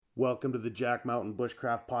Welcome to the Jack Mountain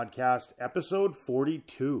Bushcraft Podcast, episode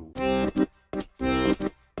 42.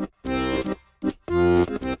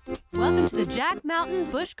 Welcome to the Jack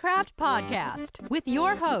Mountain Bushcraft Podcast with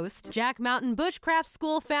your host, Jack Mountain Bushcraft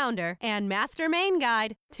School founder and master Maine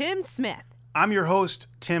guide, Tim Smith. I'm your host,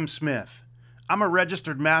 Tim Smith. I'm a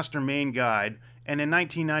registered master Maine guide, and in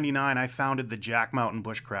 1999 I founded the Jack Mountain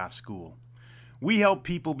Bushcraft School. We help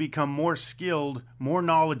people become more skilled, more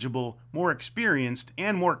knowledgeable, more experienced,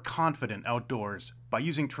 and more confident outdoors by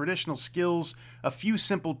using traditional skills, a few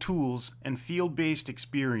simple tools, and field-based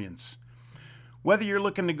experience. Whether you're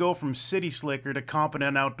looking to go from city slicker to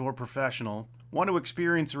competent outdoor professional, want to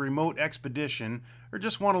experience a remote expedition, or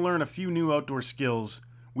just want to learn a few new outdoor skills,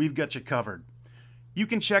 we've got you covered. You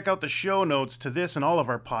can check out the show notes to this and all of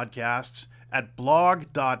our podcasts at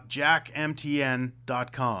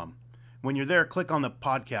blog.jackmtn.com. When you're there, click on the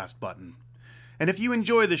podcast button. And if you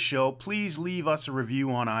enjoy the show, please leave us a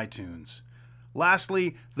review on iTunes.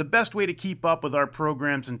 Lastly, the best way to keep up with our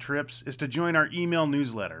programs and trips is to join our email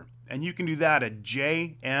newsletter, and you can do that at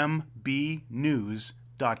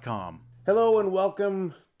jmbnews.com. Hello and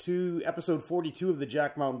welcome to episode 42 of the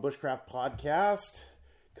Jack Mountain Bushcraft Podcast,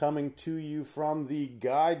 coming to you from the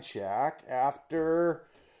Guide Shack after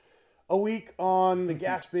a week on the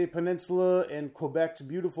Gaspé Peninsula and Quebec's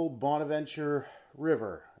beautiful Bonaventure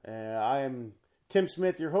River. I am Tim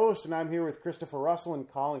Smith, your host, and I'm here with Christopher Russell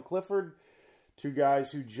and Colin Clifford, two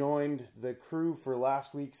guys who joined the crew for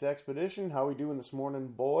last week's expedition. How are we doing this morning,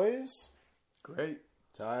 boys? Great.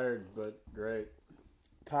 Tired, but great.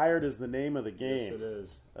 Tired is the name of the game. Yes, it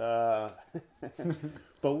is.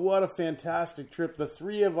 But what a fantastic trip. The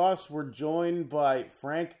three of us were joined by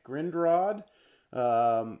Frank Grindrod,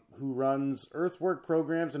 who runs earthwork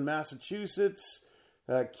programs in Massachusetts,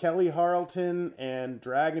 Kelly Harleton and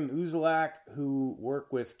Dragon Uzelac, who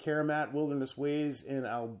work with Karamat Wilderness Ways in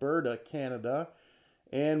Alberta, Canada,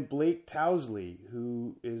 and Blake Towsley,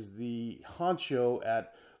 who is the honcho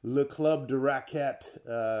at Le Club de Raquette,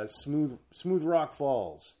 Smooth Rock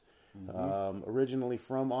Falls. Originally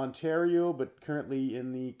from Ontario, but currently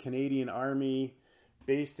in the Canadian Army,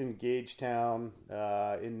 based in Gagetown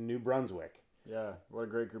in New Brunswick. Yeah, what a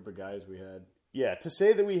great group of guys we had. Yeah, to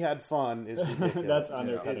say that we had fun is ridiculous. That's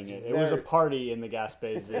undercutting it. It was a party in the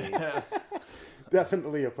Gaspé Z.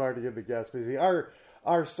 Definitely a party in the Gaspé Z.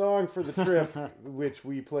 Our song for the trip, which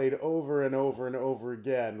we played over and over and over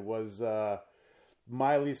again, was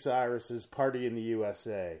Miley Cyrus's Party in the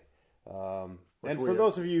USA. And for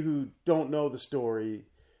those of you who don't know the story,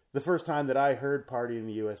 the first time that I heard Party in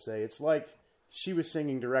the USA, it's like she was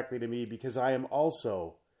singing directly to me because I am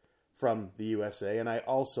also from the USA, and I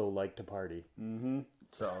also like to party. Mm-hmm.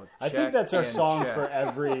 So I think that's our song for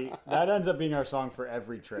every... That ends up being our song for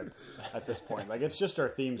every trip at this point. Like, it's just our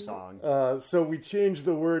theme song. So we changed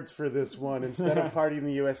the words for this one. Instead of Party in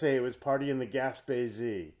the USA, it was Party in the Gaspé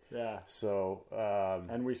Z. Yeah. So...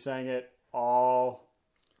 and we sang it all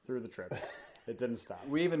through the trip. It didn't stop.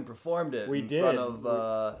 We even performed it in front of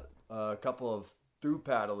a couple of through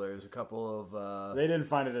paddlers, a couple of... They didn't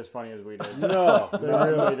find it as funny as we did. No. They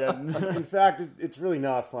really didn't. In fact, it's really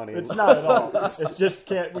not funny. It's not at all. It's just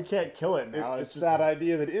we can't kill it now. It's just that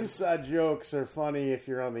idea that inside jokes are funny if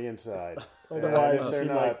you're on the inside. Otherwise, if you they're seem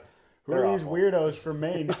not, like, who are these weirdos from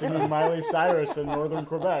Maine singing Miley Cyrus in northern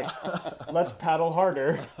Quebec? Let's paddle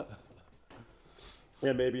harder.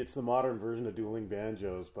 Yeah, maybe it's the modern version of Dueling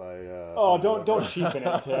Banjos by... don't cheapen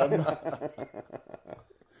it, Tim.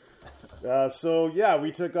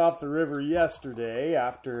 We took off the river yesterday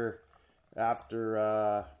after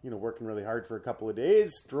working really hard for a couple of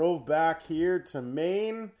days. Drove back here to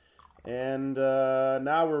Maine, and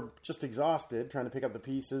now we're just exhausted, trying to pick up the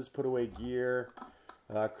pieces, put away gear.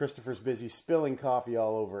 Christopher's busy spilling coffee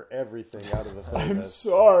all over everything out of the thermos. I'm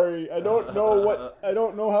sorry. I don't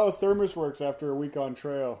know how a thermos works after a week on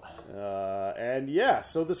trail.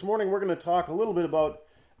 So this morning we're going to talk a little bit about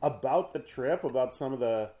the trip, about some of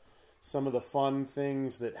the fun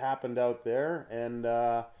things that happened out there, and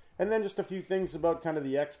then just a few things about kind of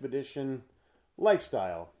the expedition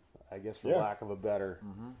lifestyle, I guess, for lack of a better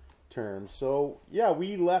term. So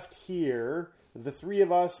we left here. The three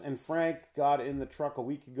of us and Frank got in the truck a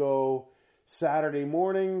week ago, Saturday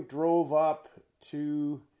morning, drove up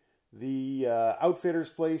to the outfitter's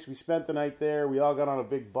place. We spent the night there. We all got on a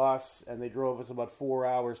big bus, and they drove us about 4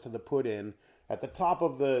 hours to the put-in at the top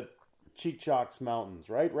of the Cheechocks Mountains,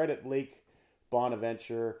 right at Lake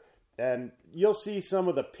Bonaventure. And you'll see some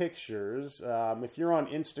of the pictures. If you're on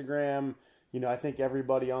Instagram, I think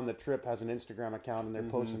everybody on the trip has an Instagram account, and they're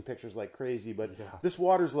posting pictures like crazy. But this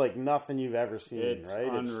water's like nothing you've ever seen, it's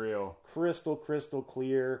right? Unreal. It's crystal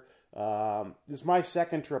clear. This is my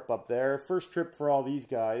second trip up there. First trip for all these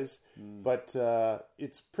guys, but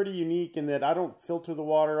it's pretty unique in that I don't filter the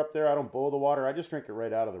water up there. I don't boil the water. I just drink it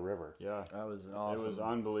right out of the river. Yeah, That was an awesome. it was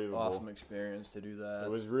unbelievable. Awesome experience to do that.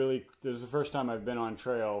 It was really. This is the first time I've been on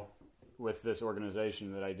trail with this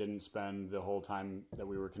organization that I didn't spend the whole time that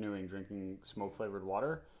we were canoeing drinking smoke flavored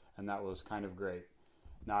water, and that was kind of great.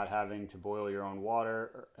 Not having to boil your own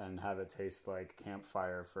water and have it taste like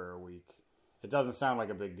campfire for a week. It doesn't sound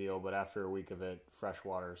like a big deal, but after a week of it, fresh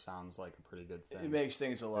water sounds like a pretty good thing. It makes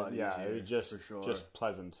things a lot easier. Yeah, it was for sure. just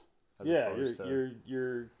pleasant. As Yeah, opposed to,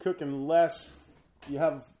 you're cooking less. You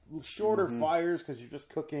have shorter fires because you're just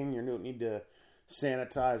cooking. You don't need to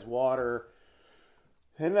sanitize water,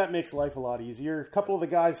 and that makes life a lot easier. A couple of the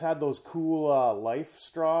guys had those cool Life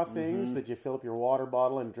straw things that you fill up your water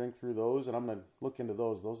bottle and drink through those, and I'm gonna look into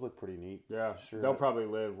those. Those look pretty neat. yeah, sure. they'll probably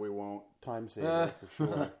live. We won't. Time saver for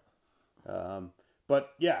sure.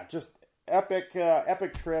 But yeah, just epic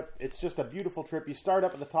trip. It's just a beautiful trip. You start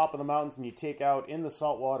up at the top of the mountains and you take out in the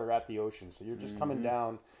salt water at the ocean. So you're just coming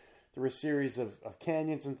down through a series of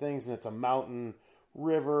canyons and things, and it's a mountain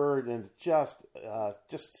river, and just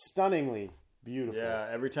stunningly beautiful. Yeah,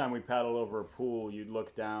 every time we paddled over a pool, you'd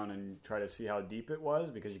look down and try to see how deep it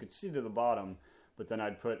was because you could see to the bottom. But then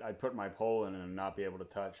I'd put my pole in and not be able to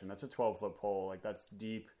touch, and that's a 12-foot pole. Like that's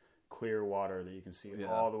deep, clear water that you can see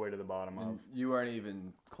all the way to the bottom of. And you weren't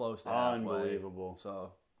even close to halfway. Unbelievable.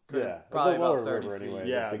 So Yeah, probably the lower about 30 river feet. anyway.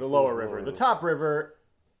 Yeah, big the pool lower is river. The top river.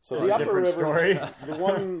 So is the a upper different river, story.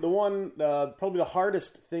 the one probably the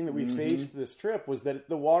hardest thing that we faced this trip was that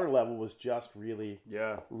the water level was just really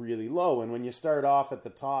low. And when you start off at the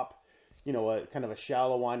top, you know, a kind of a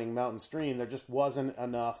shallow winding mountain stream, there just wasn't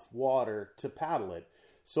enough water to paddle it.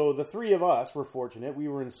 So the three of us were fortunate. We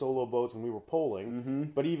were in solo boats and we were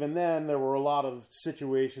poling. But even then, there were a lot of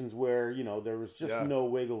situations where, you know, there was just no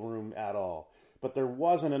wiggle room at all. But there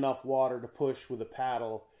wasn't enough water to push with a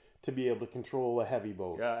paddle to be able to control a heavy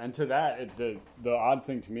boat. Yeah, and to that, the odd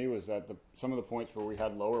thing to me was that some of the points where we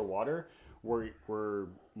had lower water were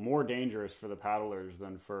more dangerous for the paddlers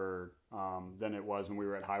than it was when we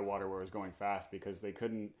were at high water where it was going fast because they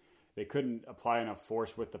couldn't apply enough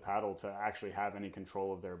force with the paddle to actually have any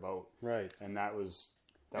control of their boat. Right. And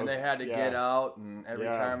they had to get out, and every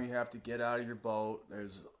time you have to get out of your boat,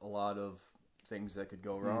 there's a lot of things that could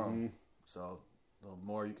go wrong. So the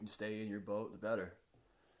more you can stay in your boat, the better.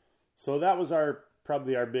 So that was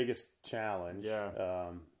probably our biggest challenge.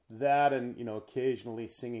 Yeah. That and, you know, occasionally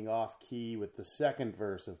singing off key with the second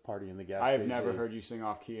verse of Party in the Gas I have Station. never heard you sing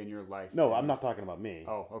off key in your life. No, I'm not talking about me.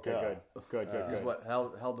 Oh, okay, good. It's what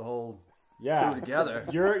held the whole Yeah, crew together.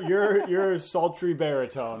 Your sultry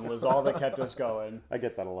baritone was all that kept us going. I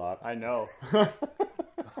get that a lot. I know.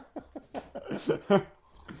 So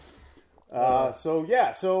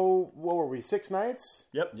what were we, 6 nights?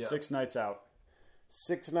 Yep, 6 nights out.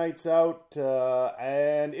 6 nights out,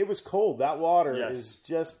 and it was cold. That water is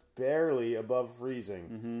just barely above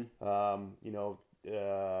freezing.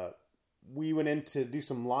 We went in to do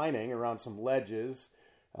some lining around some ledges,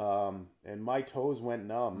 and my toes went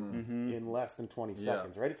numb in less than 20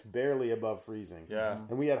 seconds, right? It's barely above freezing. Yeah.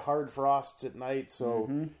 And we had hard frosts at night, so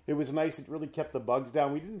it was nice. It really kept the bugs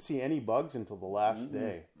down. We didn't see any bugs until the last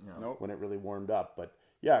day when it really warmed up. But,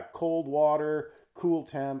 yeah, cold water, cool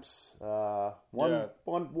temps,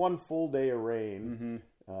 one full day of rain.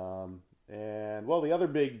 And, well, the other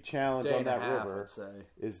big challenge on that river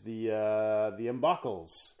is the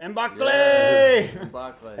embacles. Embacle!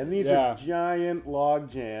 And these are giant log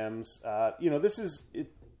jams. This is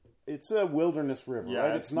it's a wilderness river,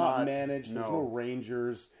 right? It's not managed. There's no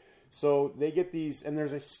rangers. So they get these, and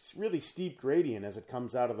there's a really steep gradient as it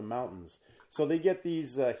comes out of the mountains. So they get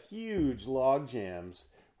these huge log jams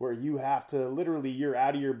where you have to literally, you're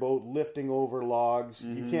out of your boat lifting over logs.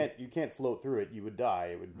 You can't float through it. You would die.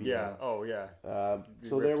 It would be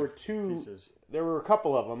so there were pieces. There were a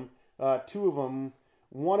couple of them. Two of them.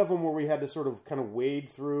 One of them where we had to sort of kind of wade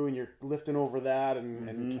through, and you're lifting over that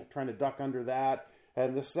and trying to duck under that.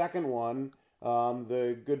 And the second one,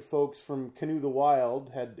 the good folks from Canoe the Wild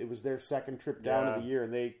it was their second trip down of the year,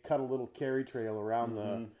 and they cut a little carry trail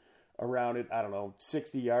around around it, I don't know,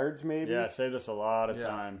 60 yards maybe. Yeah, saved us a lot of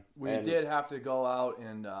time. We did have to go out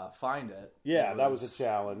and find it. Yeah, that was a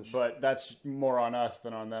challenge. But that's more on us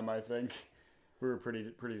than on them, I think. We were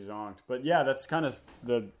pretty zonked. But yeah, that's kind of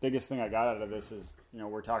the biggest thing I got out of this is,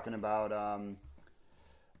 we're talking about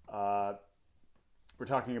how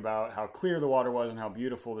clear the water was and how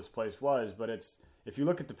beautiful this place was. But if you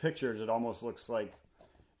look at the pictures, it almost looks like,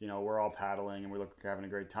 we're all paddling and we look like having a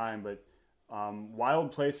great time. But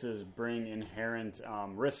wild places bring inherent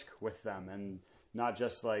risk with them, and not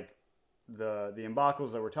just like the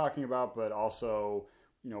embacles that we're talking about, but also,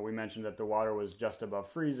 we mentioned that the water was just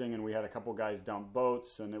above freezing, and we had a couple guys dump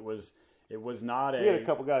boats, and it was not We had a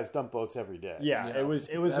couple guys dump boats every day. Yeah, it was.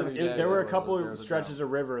 There were a couple of stretches of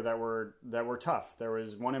river that were tough. There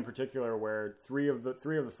was one in particular where three of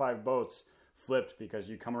the 5 boats flipped because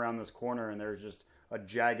you come around this corner and there's just a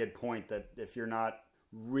jagged point that if you're not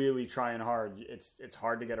really trying hard, it's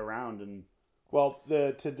hard to get around. And well,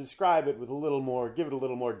 to describe it with give it a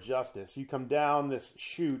little more justice. You come down this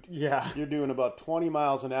chute. Yeah. You're doing about 20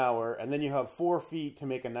 miles an hour, and then you have 4 feet to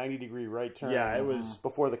make a 90-degree right turn. Yeah, it was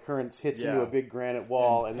before the current hits into a big granite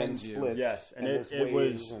wall and then splits. Yes, and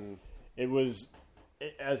it was.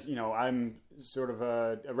 As you know, I'm sort of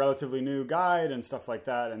a relatively new guide and stuff like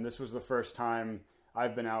that, and this was the first time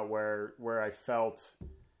I've been out where I felt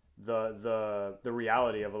the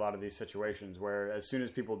reality of a lot of these situations. Where as soon as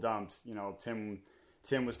people dumped,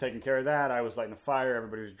 Tim was taking care of that. I was lighting a fire.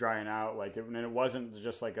 Everybody was drying out. And it wasn't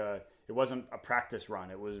just it wasn't a practice run.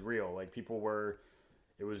 It was real. Like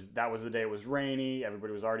that was the day it was rainy.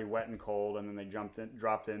 Everybody was already wet and cold, and then they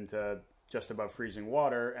dropped into just above freezing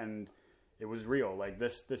water, and it was real. Like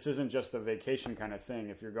this isn't just a vacation kind of thing.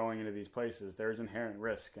 If you're going into these places, there's inherent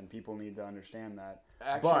risk, and people need to understand that.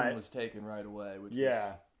 Action was taken right away. Which was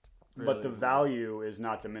really, but the value is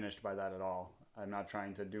not diminished by that at all. I'm not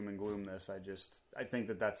trying to doom and gloom this. I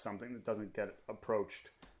think that's something that doesn't get approached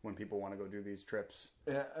when people want to go do these trips.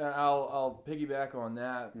 Yeah, I'll piggyback on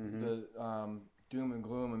that. Mm-hmm. The doom and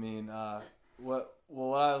gloom. I mean, what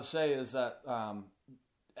I'll say is that.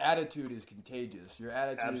 Attitude is contagious. Your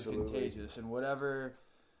attitude is contagious, and whatever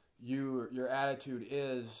your attitude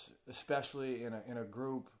is, especially in a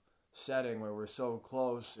group setting where we're so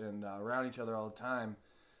close and around each other all the time.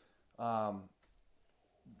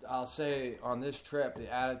 I'll say on this trip,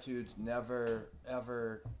 the attitudes never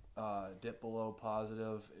ever dip below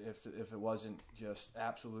positive. If it wasn't just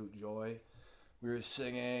absolute joy, we were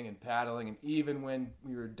singing and paddling, and even when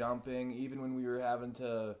we were dumping, even when we were having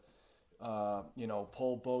to.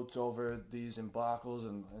 Pull boats over these embacles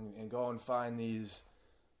and go and find these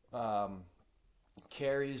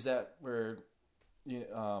carries that were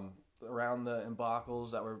around the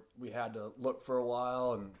embacles that we had to look for a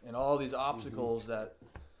while, and all these obstacles that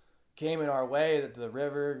came in our way that the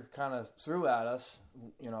river kind of threw at us.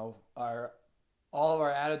 All of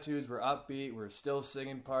our attitudes were upbeat. We're still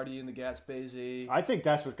singing "Party in the Gatsby." I think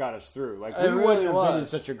that's what got us through. Like we wouldn't have been in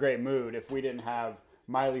such a great mood if we didn't have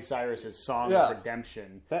Miley Cyrus's song of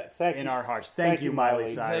redemption in our hearts. Thank you,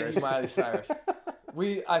 Miley Cyrus. Thank you, Miley Cyrus.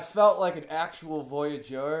 I felt like an actual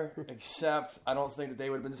voyageur, except I don't think that they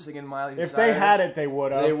would have been singing Miley Cyrus. If they had it, they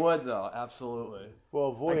would have. They would, though, absolutely.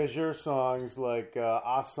 Well, voyageur songs like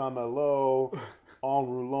Asamelo, En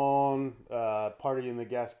Roulant, Party in the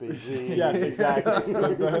Gaspésie. Yes, exactly.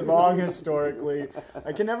 The long historically.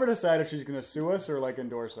 I can never decide if she's going to sue us or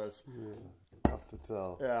endorse us. Yeah, tough to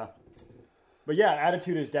tell. Yeah. But yeah,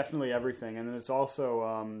 attitude is definitely everything, and it's also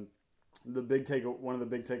one of the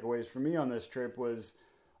big takeaways for me on this trip was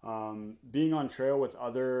being on trail with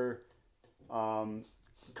other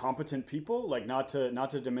competent people. Like not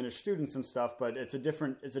to diminish students and stuff, but it's a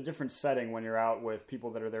different setting when you're out with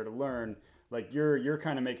people that are there to learn. Like you're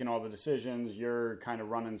kind of making all the decisions, you're kind of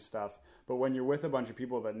running stuff. But when you're with a bunch of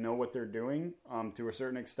people that know what they're doing to a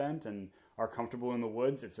certain extent and are comfortable in the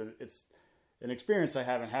woods, it's an experience I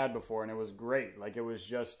haven't had before, and it was great. Like it was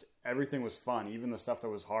just everything was fun, even the stuff that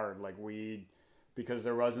was hard. Like because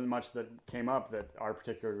there wasn't much that came up that our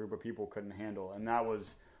particular group of people couldn't handle, and that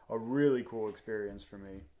was a really cool experience for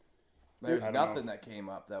me. There's nothing that came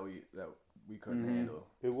up that we couldn't handle.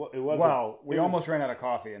 It wasn't. Well, we almost ran out of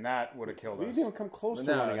coffee, and that would have killed us. We didn't even come close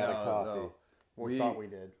to running out of coffee. No. We thought we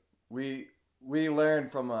did. We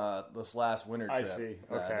learned from this last winter trip. I see.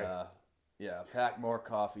 Okay. That, pack more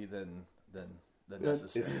coffee than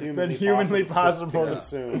necessary. It's humanly possible to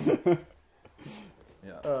assume.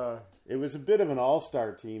 Yeah. It was a bit of an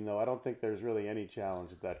all-star team, though. I don't think there's really any challenge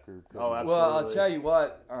with that group. Oh, absolutely. Well, I'll tell you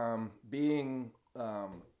what. Being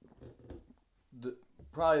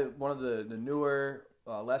probably one of the newer,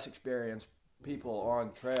 less experienced people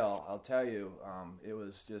on trail, I'll tell you, it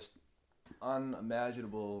was just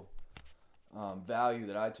unimaginable value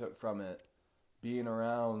that I took from it. Being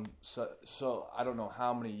around so I don't know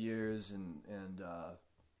how many years and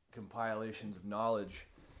compilations of knowledge,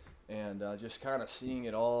 and just kind of seeing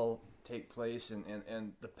it all take place,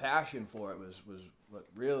 and the passion for it was what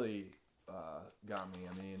really got me.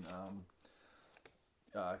 I mean,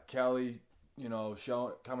 Kelly,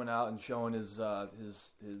 coming out and showing his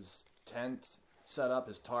tent setup,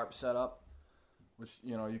 his tarp setup, which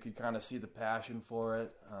you could kind of see the passion for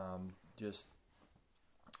it.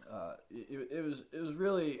 it was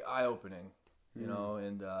really eye opening, you know,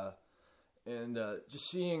 and just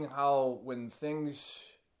seeing how when things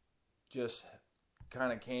just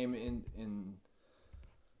kind of came in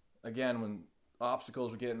again, when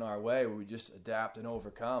obstacles were getting our way, we just adapt and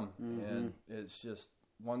overcome. And it's just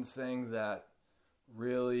one thing that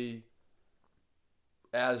really,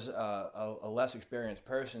 as a less experienced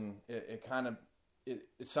person, it's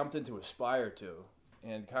something to aspire to,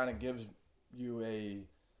 and kind of gives you a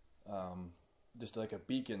just like a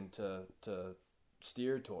beacon to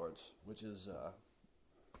steer towards, which is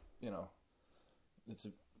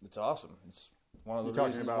it's awesome. It's one of the You're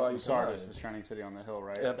reasons talking why about you Sardis, the shining city on the hill,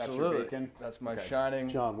 right? Absolutely, That's your beacon? that's my Okay. shining,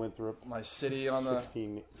 John Winthrop, my city on the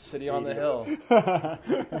 1680. hill.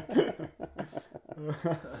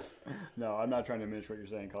 No, I'm not trying to diminish what you're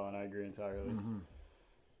saying, Colin. I agree entirely.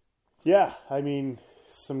 Yeah, I mean,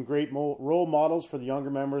 some great role models for the younger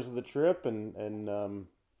members of the trip, and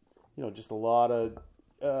just a lot of.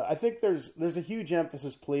 I think there's a huge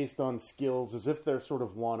emphasis placed on skills as if they're sort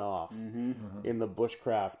of one-off in the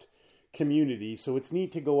bushcraft community. So it's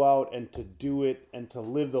neat to go out and to do it and to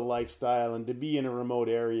live the lifestyle and to be in a remote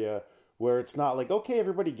area where it's not like, okay,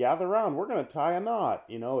 everybody gather around, we're going to tie a knot.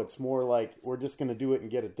 It's more like we're just going to do it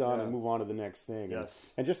and get it done and move on to the next thing. Yes.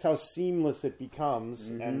 And just how seamless it becomes.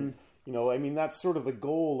 And, I mean, that's sort of the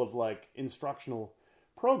goal of like instructional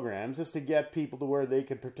programs, is to get people to where they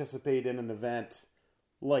could participate in an event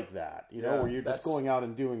like that, where you're just going out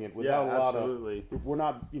and doing it without a lot absolutely. of, we're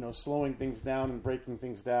not, slowing things down and breaking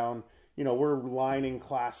things down. We're lining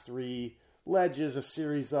class 3 ledges, a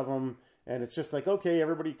series of them, and it's just like, okay,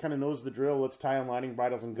 everybody kind of knows the drill. Let's tie and lining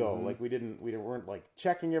bridles and go. Like we weren't like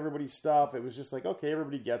checking everybody's stuff. It was just like, okay,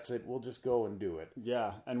 everybody gets it. We'll just go and do it.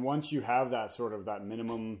 Yeah, and once you have that sort of that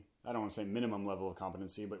minimum, I don't want to say minimum level of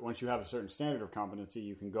competency, but once you have a certain standard of competency,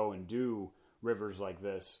 you can go and do rivers like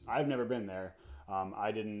this. I've never been there.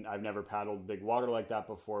 I've never paddled big water like that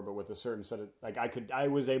before, but with a certain set of, like I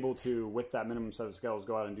was able to, with that minimum set of skills,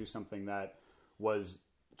 go out and do something that was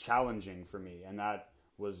challenging for me. And that's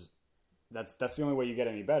the only way you get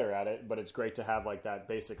any better at it, but it's great to have like that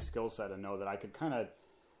basic skill set and know that I could kind of,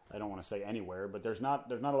 I don't want to say anywhere, but there's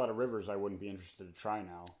not a lot of rivers I wouldn't be interested to try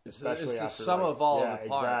now. Especially it's after the sum of all yeah, of the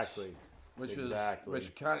parts. Exactly.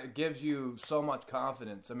 Which kind of gives you so much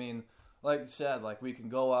confidence. I mean, like you said, like we can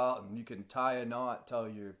go out and you can tie a knot till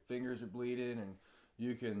your fingers are bleeding, and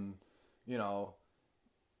you can, you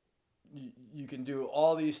can do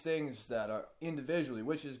all these things that are individually,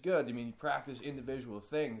 which is good. I mean, you practice individual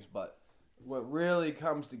things, but what really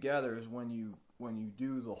comes together is when you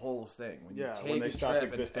do the whole thing. When you take a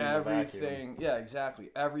trip and everything,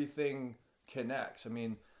 exactly. Everything connects. I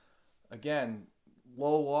mean, again,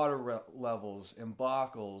 low water levels,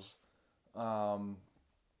 embocals,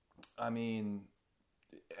 I mean,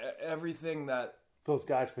 everything that Those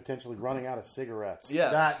guys potentially running out of cigarettes.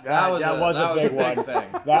 yes, that was a big one.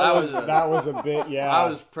 Thing. That was a bit. Yeah, I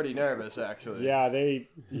was pretty nervous actually.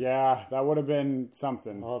 Yeah, that would have been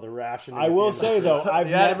something. Oh, the rationing. I will say though, I've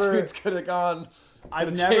never could have gone.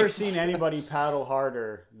 I've never seen anybody paddle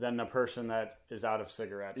harder than the person that is out of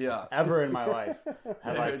cigarettes. Yeah. Ever in my life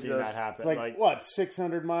have I seen that happen. It's like, what,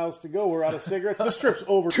 600 miles to go? We're out of cigarettes? This trip's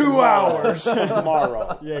over 2 hours.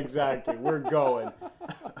 tomorrow. Yeah, exactly. We're going.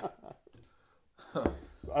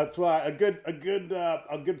 That's why a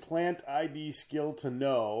good plant ID skill to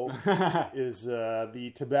know is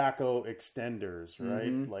the tobacco extenders,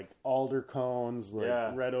 right? Like alder cones,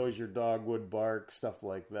 like red osier dogwood bark, stuff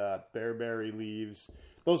like that. Bearberry leaves.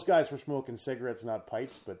 Those guys were smoking cigarettes, not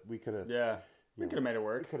pipes, but we could have. Yeah, we could have made it We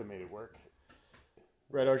work. could have made it work.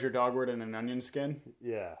 Red osier dogwood and an onion skin.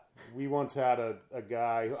 Yeah, we once had a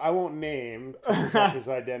guy who I won't name to protect his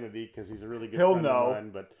identity because he's a really good friend of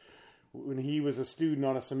mine, but when he was a student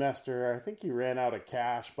on a semester, I think he ran out of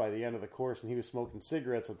cash by the end of the course, and he was smoking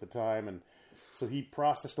cigarettes at the time, and so he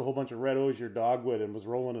processed a whole bunch of red osier dogwood and was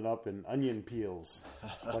rolling it up in onion peels,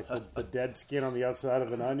 like the dead skin on the outside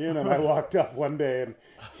of an onion. And I walked up one day, and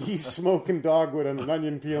he's smoking dogwood and an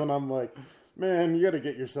onion peel, and I'm like, man, you got to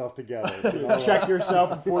get yourself together. Check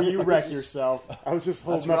yourself before you wreck yourself. I was just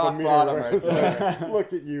holding That's up a rock mirror. bottom Where I right was there. like,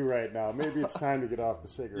 look at you right now. Maybe it's time to get off the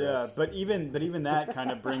Yeah, cigarettes. but even that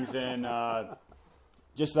kind of brings in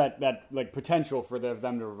just that like potential for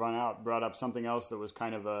them to run out. Brought up something else that was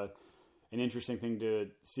kind of an interesting thing to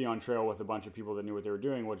see on trail with a bunch of people that knew what they were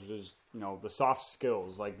doing, which is the soft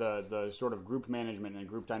skills, like the sort of group management and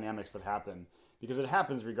group dynamics that happen, because it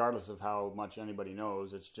happens regardless of how much anybody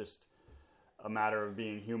knows. It's just a matter of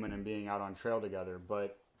being human and being out on trail together.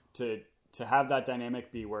 But to have that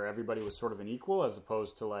dynamic be where everybody was sort of an equal as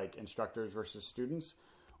opposed to like instructors versus students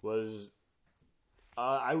was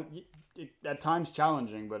At times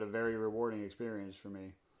challenging, but a very rewarding experience for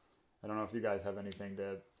me. I don't know if you guys have anything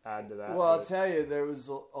to add to that. Well, I'll tell you, there was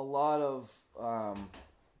a lot of,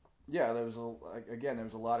 there was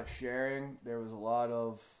a lot of sharing. There was a lot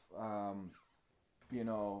of,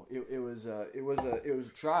 it was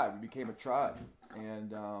a tribe. It became a tribe,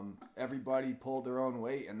 and everybody pulled their own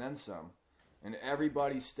weight and then some, and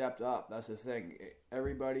everybody stepped up. That's the thing.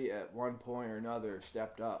 Everybody at one point or another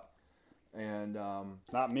stepped up. And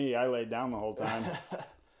not me. I laid down the whole time.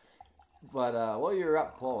 But you were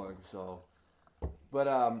up pulling, so. But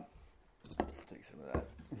take some of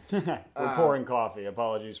that. We're pouring coffee.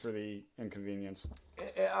 Apologies for the inconvenience.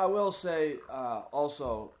 I will say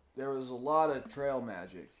also there was a lot of trail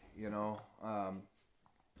magic.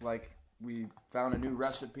 Like we found a new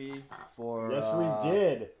recipe for. Yes, we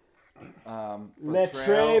did. Le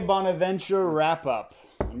Tre Bonaventure wrap up.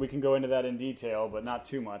 And we can go into that in detail, but not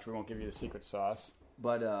too much. We won't give you the secret sauce.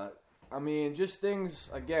 But, just things,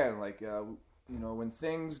 again, like, when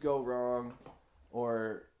things go wrong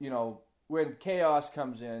or, when chaos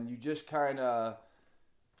comes in, you just kind of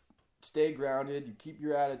stay grounded. You keep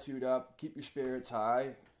your attitude up, keep your spirits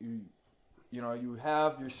high. You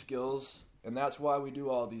have your skills, and that's why we do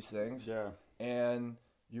all these things. Yeah. And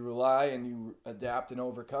you rely and you adapt and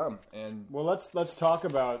overcome. And well, let's talk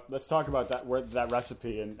about that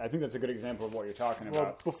recipe, and I think that's a good example of what you're talking about.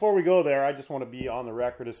 Well, before we go there, I just want to be on the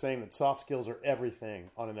record as saying that soft skills are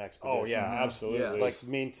everything on an expedition. Oh yeah, absolutely. Yeah. Like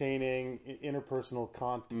maintaining interpersonal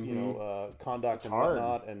conduct it's and hard.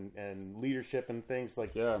 whatnot, and leadership and things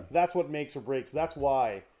like. Yeah. That's what makes or breaks. That's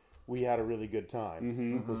why we had a really good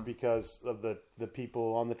time. Was because of the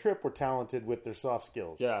people on the trip were talented with their soft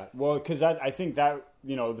skills. Yeah, well, because I think that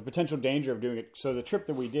the potential danger of doing it. So the trip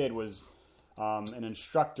that we did was an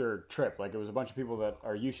instructor trip. Like it was a bunch of people that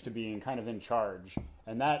are used to being kind of in charge,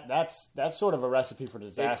 and that's sort of a recipe for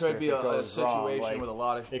disaster. it could be if it a goes wrong. situation Like, with a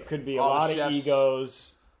lot of. It could be a lot of chefs,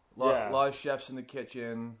 egos. A lot of chefs in the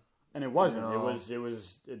kitchen. And it wasn't.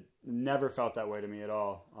 It never felt that way to me at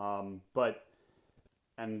all.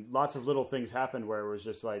 And lots of little things happened where it was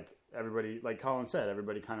just like everybody, like Colin said,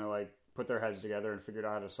 everybody kind of like put their heads together and figured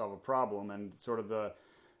out how to solve a problem. And sort of the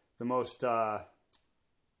most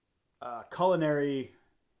culinarily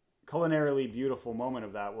beautiful moment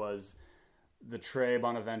of that was the Tre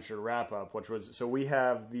Bonaventure wrap up, which was, so we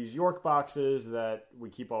have these York boxes that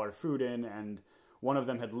we keep all our food in, and one of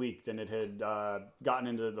them had leaked and it had gotten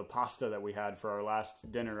into the pasta that we had for our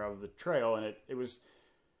last dinner of the trail, and it was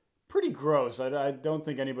pretty gross. I don't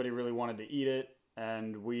think anybody really wanted to eat it,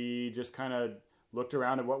 and we just kind of looked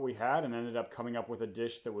around at what we had and ended up coming up with a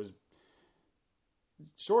dish that was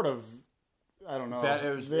sort of, I don't know.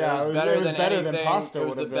 It was better than anything. Pasta it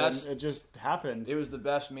was would the have best. been. It just happened. It was the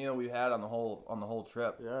best meal we had on the whole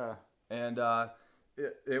trip. Yeah, and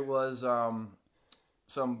it was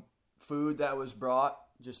some food that was brought.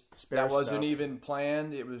 Just spare that wasn't stuff. even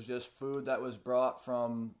planned. It was just food that was brought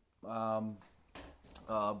from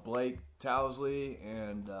Blake Towsley,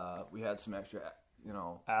 and we had some extra,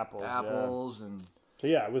 apples and. So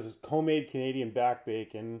yeah, it was homemade Canadian back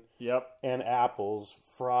bacon. Yep. And apples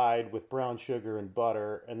fried with brown sugar and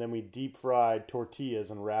butter, and then we deep fried tortillas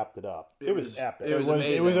and wrapped it up. It was epic. It was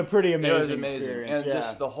amazing. It was a pretty amazing. It was amazing, experience. and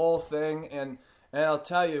just the whole thing. And I'll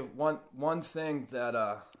tell you one thing that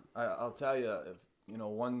I'll tell you,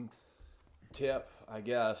 one tip I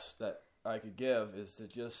guess that I could give is to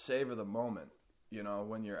just savor the moment.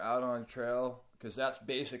 When you're out on trail, because that's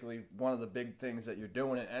basically one of the big things that you're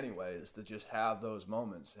doing it anyway, is to just have those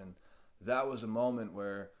moments. And that was a moment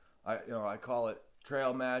where I call it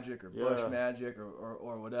trail magic or bush magic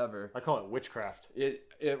or whatever. I call it witchcraft. It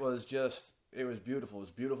was beautiful. It was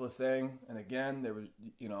a beautiful thing. And again, there was,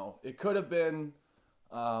 it could have been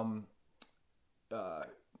a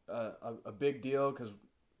big deal because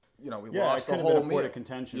we lost the whole meal. Of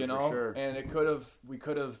contention, for sure. And we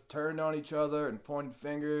could have turned on each other and pointed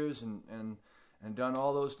fingers and done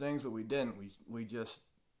all those things, but we didn't. We just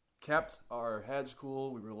kept our heads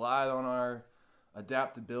cool. We relied on our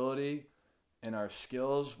adaptability and our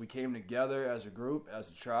skills. We came together as a group,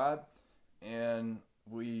 as a tribe, and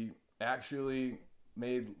we actually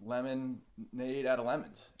made lemonade out of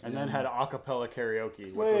lemons. And then had a cappella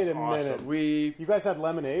karaoke, which Wait was a awesome. minute. You guys had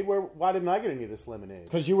lemonade? Why didn't I get any of this lemonade?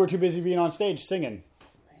 Because you were too busy being on stage singing.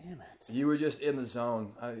 Damn it. You were just in the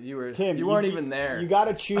zone. Tim, you weren't even there. You got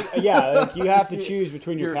to choose. Yeah, you have to choose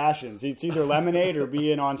between your passions. It's either lemonade or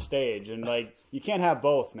being on stage, and you can't have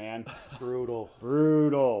both, man. Brutal.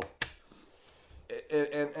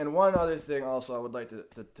 And one other thing also I would like to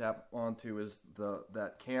tap onto is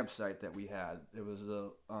that campsite that we had. It was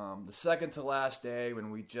the second to last day when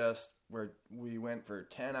we just where we went for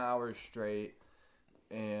 10 hours straight.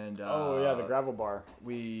 And the gravel bar.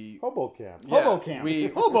 Hobo camp. Yeah, Hobo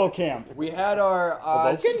camp. Hobo camp. We had our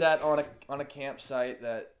eyes set on a campsite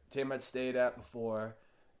that Tim had stayed at before,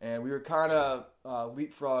 and we were kind of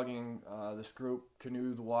leapfrogging this group,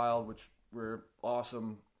 Canoe the Wild, which were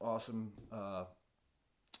awesome an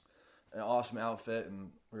awesome outfit, and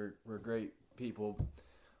we're great people.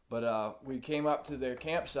 But we came up to their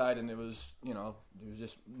campsite, and it was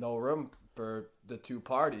just no room for the two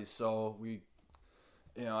parties, so we.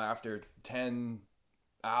 After 10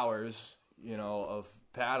 hours, of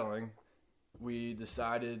paddling, we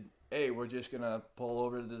decided, hey, we're just going to pull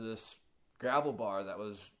over to this gravel bar that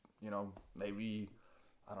was, maybe,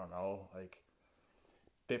 I don't know, like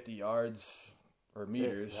 50 yards or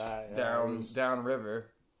meters down river.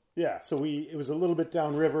 Yeah, so it was a little bit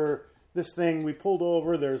downriver. This thing, we pulled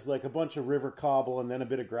over, there's like a bunch of river cobble and then a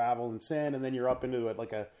bit of gravel and sand, and then you're up into it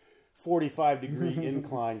like a 45-degree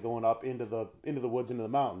incline going up into the woods, into the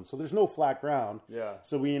mountains. So there's no flat ground. Yeah.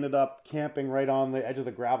 So we ended up camping right on the edge of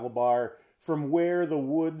the gravel bar. From where the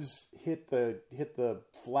woods hit the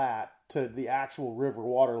flat to the actual river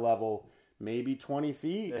water level, maybe 20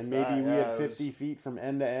 feet, and maybe we had 50 feet from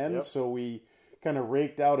end to end. Yep. So we kind of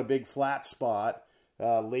raked out a big flat spot,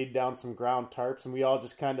 laid down some ground tarps, and we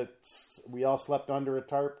all slept under a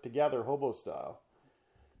tarp together, hobo style.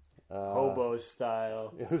 Hobo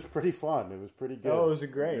style. It was pretty fun. It was pretty good. Oh, it was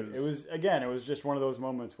great. It was just one of those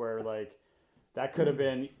moments where like that could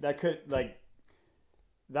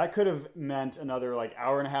have meant another like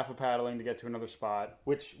hour and a half of paddling to get to another spot,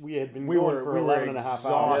 which we had been going for 11 and a half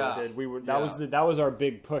hours. Yeah. That was our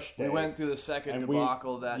big push day. We went through the second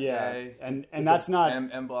debacle that day. And that's not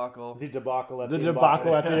Mbacle. The debacle at the the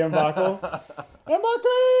debacle at the Mbacle.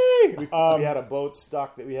 We had a boat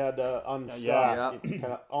stuck that we had to unstuck. Yeah. It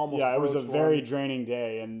kind of almost it was a broached very one. draining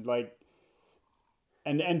day, and like,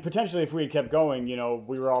 and potentially if we had kept going,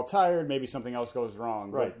 we were all tired. Maybe something else goes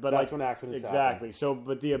wrong. Right, but that's when accidents exactly. happen. So,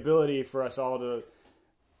 but the ability for us all to,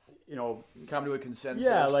 come to a consensus.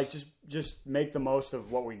 yeah, like just make the most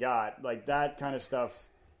of what we got, like that kind of stuff.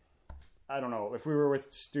 I don't know if we were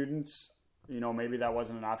with students. Maybe that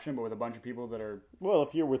wasn't an option, but with a bunch of people that are... Well,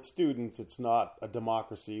 if you're with students, it's not a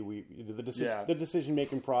democracy. The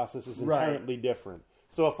decision-making process is inherently different.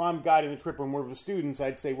 So if I'm guiding the trip and we're with students,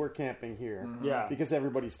 I'd say we're camping here. Mm-hmm. Yeah. Because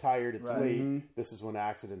everybody's tired, it's late. Mm-hmm. This is when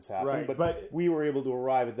accidents happen. Right. But we were able to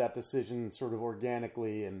arrive at that decision sort of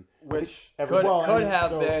organically. Which everyone- could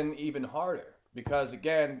have been even harder. Because,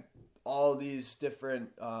 again, all these different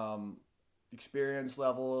experience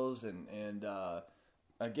levels and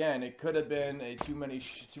again, it could have been a too many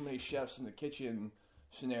chefs in the kitchen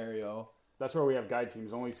scenario. That's where we have guide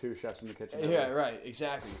teams. Only 2 chefs in the kitchen. Yeah, right,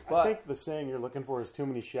 exactly. I But think the saying you're looking for is too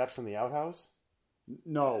many chefs in the outhouse.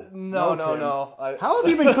 No. No. Tim. How have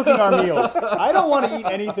you been cooking our meals? I don't want to eat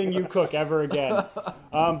anything you cook ever again.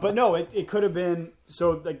 But no, it could have been.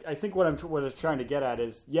 So like, I think what I was trying to get at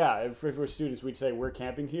is, if we're students, we'd say we're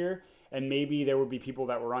camping here, and maybe there would be people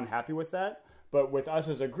that were unhappy with that. But with us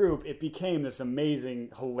as a group, it became this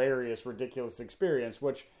amazing, hilarious, ridiculous experience,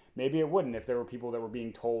 which maybe it wouldn't if there were people that were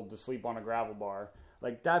being told to sleep on a gravel bar.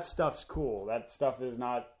 Like, that stuff's cool. That stuff is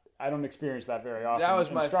not... I don't experience that very often. That was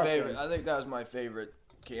my favorite. I think that was my favorite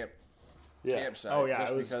campsite. Oh, yeah.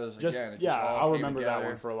 Because, again, it just all I'll came remember together. that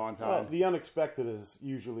one for a long time. Well, the unexpected is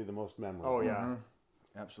usually the most memorable. Oh, yeah.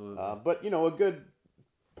 Mm-hmm. Absolutely. But, a good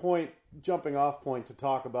jumping off point to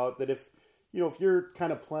talk about that if you're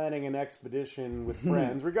kind of planning an expedition with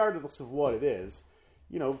friends, regardless of what it is,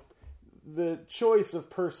 the choice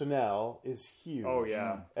of personnel is huge. Oh,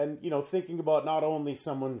 yeah. And, thinking about not only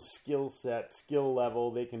someone's skill set, skill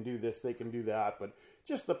level, they can do this, they can do that, but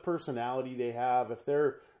just the personality they have. If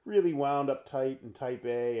they're really wound up tight and type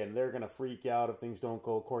A and they're going to freak out if things don't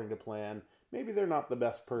go according to plan, maybe they're not the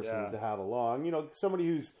best person to have along. Somebody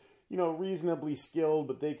who's, reasonably skilled,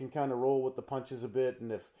 but they can kind of roll with the punches a bit,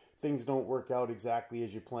 and if things don't work out exactly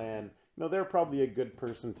as you plan, they're probably a good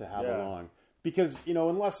person to have along. Because,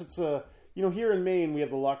 unless it's here in Maine, we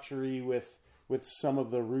have the luxury with some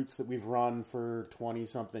of the routes that we've run for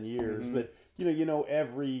 20-something years that,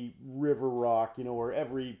 every river rock, or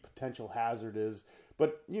every potential hazard is.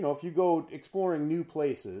 But, if you go exploring new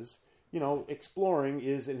places, exploring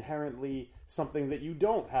is inherently something that you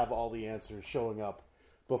don't have all the answers showing up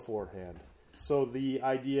beforehand. So the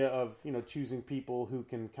idea of, choosing people who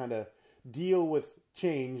can kind of deal with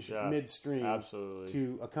change midstream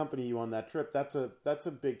to accompany you on that trip, that's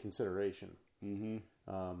a big consideration.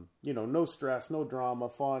 Mm-hmm. No stress, no drama,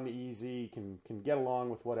 fun, easy, can get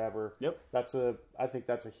along with whatever. Yep. I think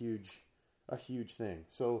that's a huge a huge thing.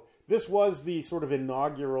 So this was the sort of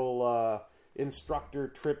inaugural instructor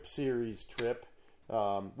trip series trip.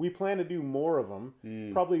 We plan to do more of them.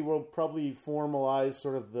 We'll probably formalize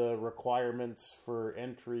sort of the requirements for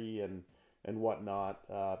entry and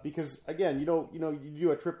whatnot. Because again, you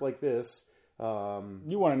do a trip like this.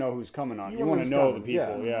 You want to know who's coming on. You want to know the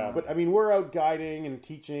people. Yeah. But I mean, we're out guiding and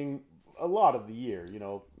teaching a lot of the year.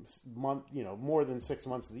 More than 6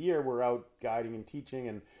 months of the year, we're out guiding and teaching,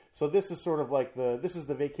 and so this is sort of like this is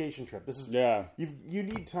the vacation trip. This is you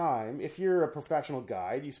need time. If you're a professional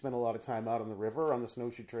guide, you spend a lot of time out on the river, on the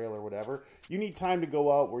snowshoe trail, or whatever. You need time to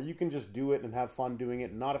go out where you can just do it and have fun doing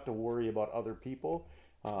it, and not have to worry about other people.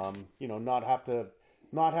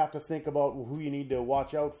 Not have to think about who you need to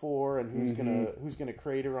watch out for and who's gonna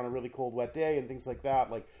crater on a really cold, wet day and things like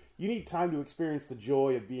that. Like, you need time to experience the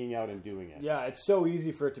joy of being out and doing it. Yeah, it's so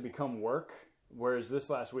easy for it to become work, whereas this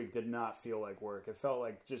last week did not feel like work. It felt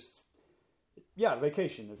like just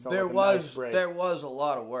vacation. It felt like a nice break. There was a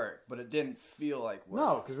lot of work, but it didn't feel like work.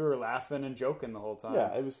 No, because we were laughing and joking the whole time.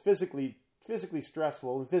 Yeah, it was physically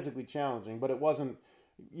stressful and physically challenging, but it wasn't.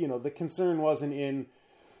 The concern wasn't in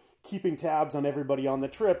keeping tabs on everybody on the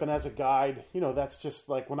trip, and as a guide, that's just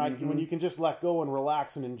like when you can just let go and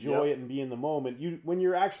relax and enjoy it and be in the moment. When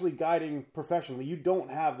you're actually guiding professionally, you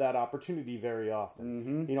don't have that opportunity very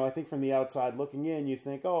often. I think from the outside looking in, you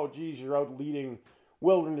think, oh geez, you're out leading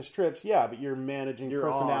wilderness trips, but you're managing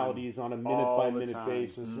personalities on a minute by minute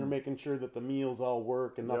basis. You're making sure that the meals all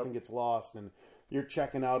work and nothing gets lost, and you're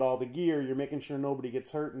checking out all the gear. You're making sure nobody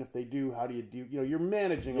gets hurt, and if they do, how do you do? You're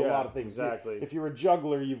managing a lot of things. Exactly. If you're a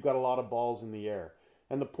juggler, you've got a lot of balls in the air.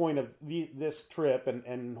 And the point of this trip,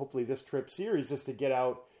 and hopefully this trip series, is to get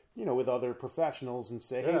out, with other professionals and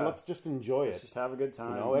say, hey, let's just enjoy it. Just have a good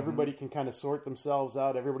time. Everybody can kind of sort themselves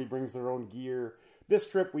out. Everybody brings their own gear. This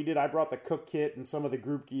trip I brought the cook kit and some of the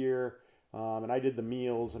group gear, and I did the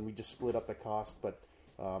meals, and we just split up the cost. But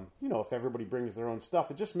if everybody brings their own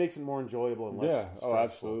stuff, it just makes it more enjoyable and less stressful. Oh,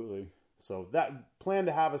 absolutely. So that plan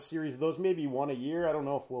to have a series of those, maybe one a year. I don't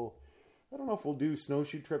know if we'll do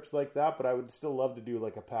snowshoe trips like that, but I would still love to do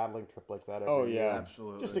like a paddling trip like that every year.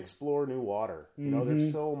 Absolutely. Just explore new water.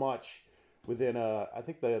 There's so much within I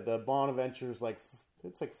think the Bonaventure is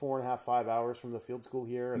it's like 4.5, 5 hours from the field school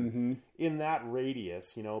here, and in that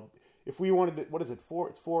radius, if we wanted to, what is it?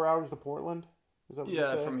 It's 4 hours to Portland. Is that what you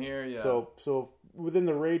say? From here, yeah. So within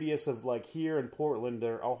the radius of like here in Portland,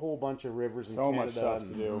 there are a whole bunch of rivers in Canada. So much stuff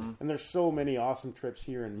to do. And there's so many awesome trips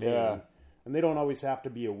here in Maine. Yeah. And they don't always have to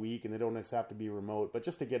be a week, and they don't always have to be remote, but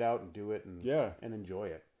just to get out and do it and enjoy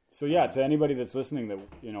it. So to anybody that's listening that,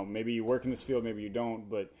 maybe you work in this field, maybe you don't,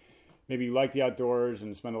 but maybe you like the outdoors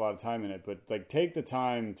and spend a lot of time in it, but like take the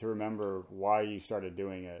time to remember why you started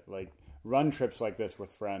doing it. Like, run trips like this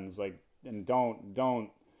with friends, and don't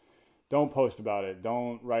post about it.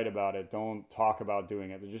 Don't write about it. Don't talk about doing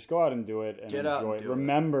it. Just go out and do it and enjoy it.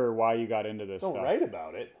 Remember why you got into this stuff. Don't write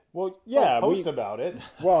about it. Well, don't post about it.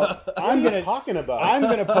 Well, I'm going to talking about. I'm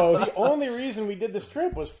going to post. The only reason we did this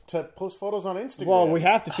trip was to post photos on Instagram. Well, we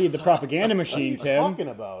have to feed the propaganda machine, what are you Tim. Talking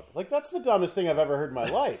about? That's the dumbest thing I've ever heard in my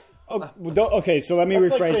life. Okay, so let me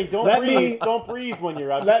rephrase. Like saying, don't breathe when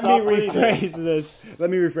you're out. Let me rephrase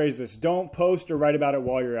this. Don't post or write about it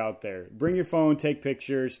while you're out there. Bring your phone, take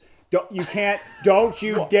pictures. Don't you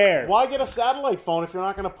dare. Why get a satellite phone if you're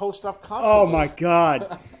not going to post stuff constantly? Oh my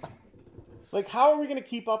God. Like, how are we going to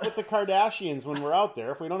keep up with the Kardashians when we're out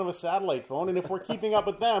there if we don't have a satellite phone? And if we're keeping up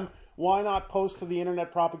with them, why not post to the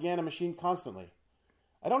internet propaganda machine constantly?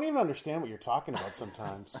 I don't even understand what you're talking about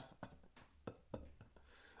sometimes.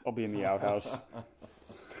 I'll be in the outhouse.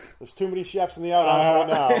 There's too many chefs in the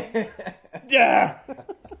outhouse right now. Yeah.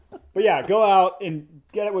 But go out and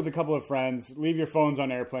get it with a couple of friends. Leave your phones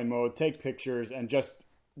on airplane mode. Take pictures and just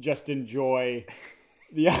enjoy.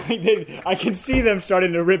 I can see them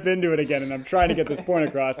starting to rip into it again, and I'm trying to get this point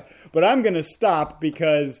across. But I'm going to stop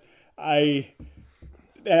because I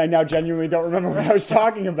now genuinely don't remember what I was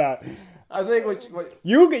talking about. I think what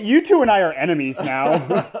you two and I are enemies now.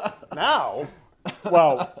 Now?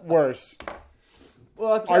 Well, worse.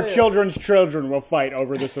 Well, our children's children will fight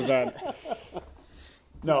over this event.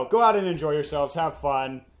 No, go out and enjoy yourselves. Have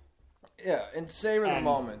fun. Yeah, and savor the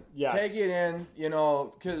moment. Yes. Take it in,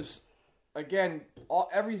 because, again,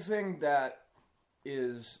 everything that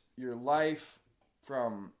is your life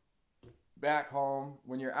from back home,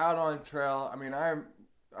 when you're out on trail, I mean, I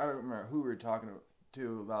don't remember who we were talking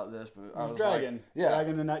to about this, but I was Dragon.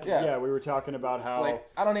 Dragon the night. Yeah, we were talking about how...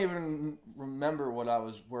 I don't even remember what I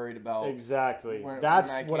was worried about. Exactly. When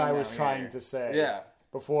That's I what I was trying to say. Yeah.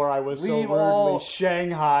 before I was so Leave rudely all-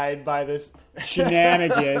 shanghaied by this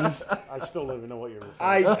shenanigans. I still don't even know what you're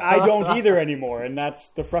referring to. I don't either anymore, and that's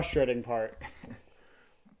the frustrating part.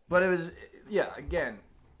 But it was, yeah, again,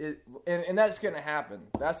 and that's going to happen.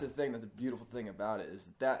 That's the thing. That's the beautiful thing about it is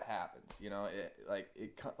that happens. You know,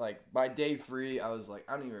 like by day 3, I was like,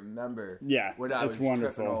 I don't even remember what I was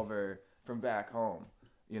tripping over from back home.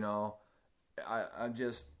 You know, I'm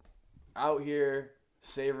just out here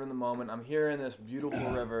savoring the moment. I'm hearing this beautiful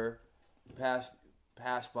river pass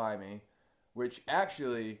by me, which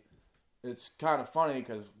actually, it's kind of funny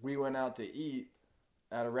because we went out to eat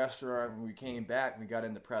at a restaurant when we came back. We got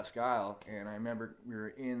into Presque Isle, and I remember we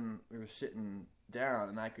were sitting down,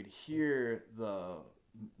 and I could hear the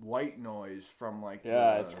white noise from like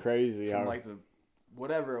it's crazy from like the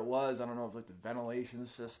whatever it was. I don't know if it was like the ventilation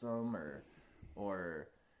system or what,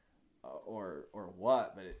 or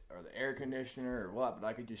the air conditioner or what. But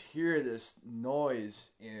I could just hear this noise,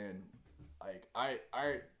 and like I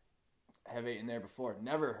have eaten there before,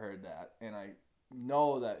 never heard that, and I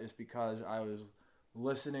know that it's because I was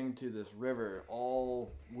listening to this river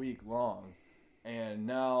all week long, and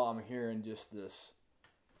now I'm hearing just this,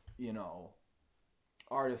 you know,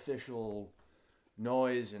 artificial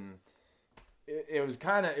noise, and it was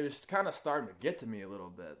kind of starting to get to me a little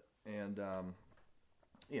bit, and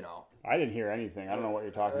you know, I didn't hear anything. I don't know what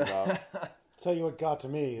you're talking about. Tell you what got to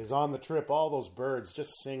me is on the trip, all those birds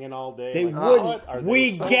just singing all day. They like, wouldn't. what are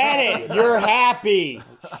We they so get happy it. about? You're happy.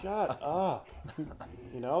 Shut up.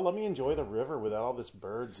 You know, let me enjoy the river without all this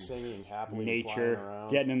birds singing happily and flying Nature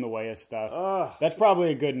around. getting in the way of stuff. Ugh. That's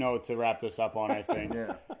probably a good note to wrap this up on, I think.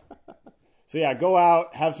 yeah. So yeah, go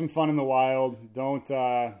out, have some fun in the wild. Don't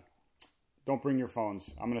bring your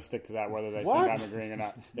phones. I'm gonna stick to that, whether they What? think I'm agreeing or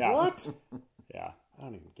not. Yeah. What? Yeah. I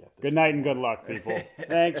don't even get this. Good night and good luck, people.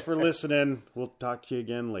 Thanks for listening. We'll talk to you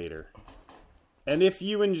again later. And if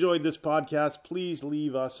you enjoyed this podcast, please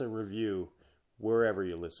leave us a review wherever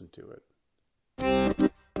you listen to it.